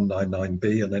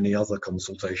R199B and any other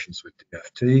consultations with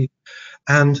DFT.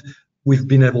 And we've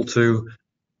been able to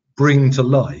bring to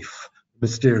life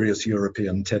mysterious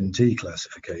European 10T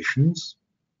classifications.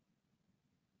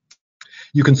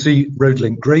 You can see road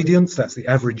link gradients, that's the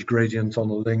average gradient on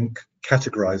a link,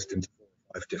 categorized into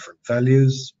 5 different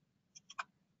values.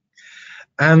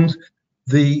 And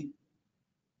the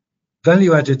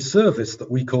value-added service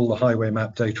that we call the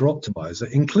HighwayMap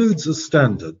DataOptimiser includes as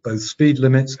standard both speed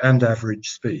limits and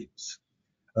average speeds.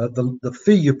 The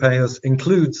fee you pay us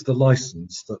includes the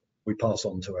license that we pass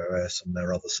on to OS and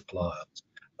their other suppliers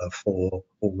for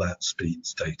all that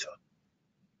speeds data.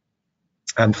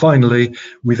 And finally,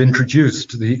 we've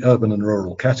introduced the urban and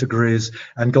rural categories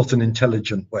and got an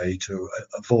intelligent way to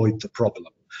avoid the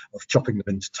problem of chopping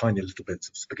them into tiny little bits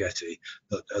of spaghetti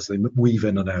that as they weave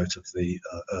in and out of the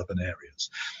urban areas.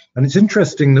 And it's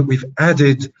interesting that we've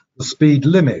added the speed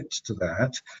limit to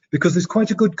that, because there's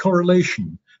quite a good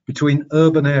correlation between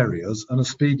urban areas and a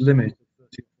speed limit of 30 or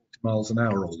 40 miles an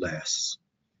hour or less.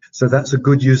 So that's a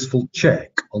good, useful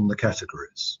check on the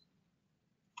categories.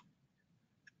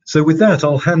 So with that,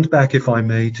 I'll hand back, if I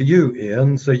may, to you,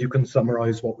 Ian, so you can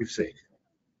summarize what we've seen.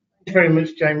 Thank you very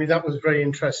much, Jamie. That was very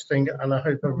interesting, and I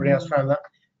hope everybody else found that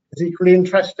as equally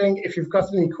interesting. If you've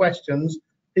got any questions,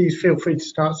 please feel free to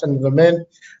start sending them in.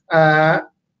 And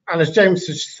as James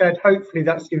has said, hopefully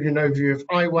that's given you an overview of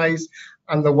highways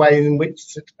and the way in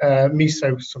which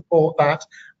miso support that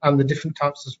and the different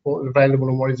types of support available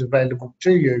and what is available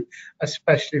to you,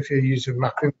 especially if you're a user of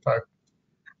MapInfo.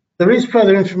 There is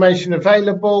further information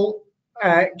available.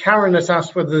 Karen has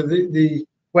asked whether the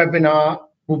webinar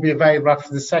will be available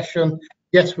after the session.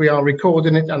 Yes, we are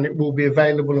recording it and it will be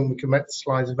available, and we can make the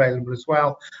slides available as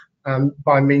well.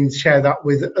 By means, share that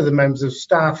with other members of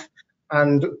staff.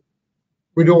 And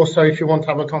we'd also, if you want to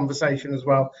have a conversation as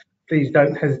well, please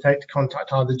don't hesitate to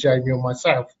contact either Jamie or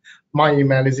myself. My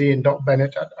email is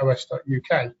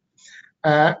ian.bennett@os.uk.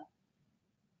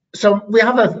 So we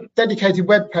have a dedicated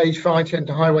web page for ITN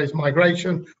to highways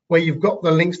migration, where you've got the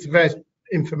links to various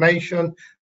information,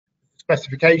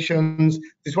 specifications.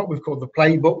 This is what we've called the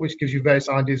playbook, which gives you various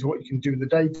ideas of what you can do with the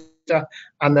data.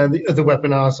 And then the other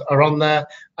webinars are on there.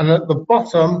 And at the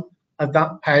bottom of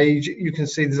that page, you can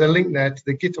see there's a link there to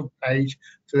the GitHub page,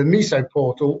 to the miso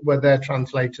portal, where their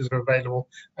translators are available.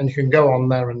 And you can go on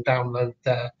there and download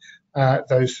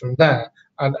those from there.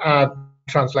 And our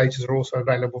translators are also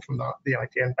available from the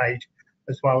ITN page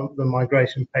as well, the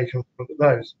migration page, and look at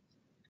those.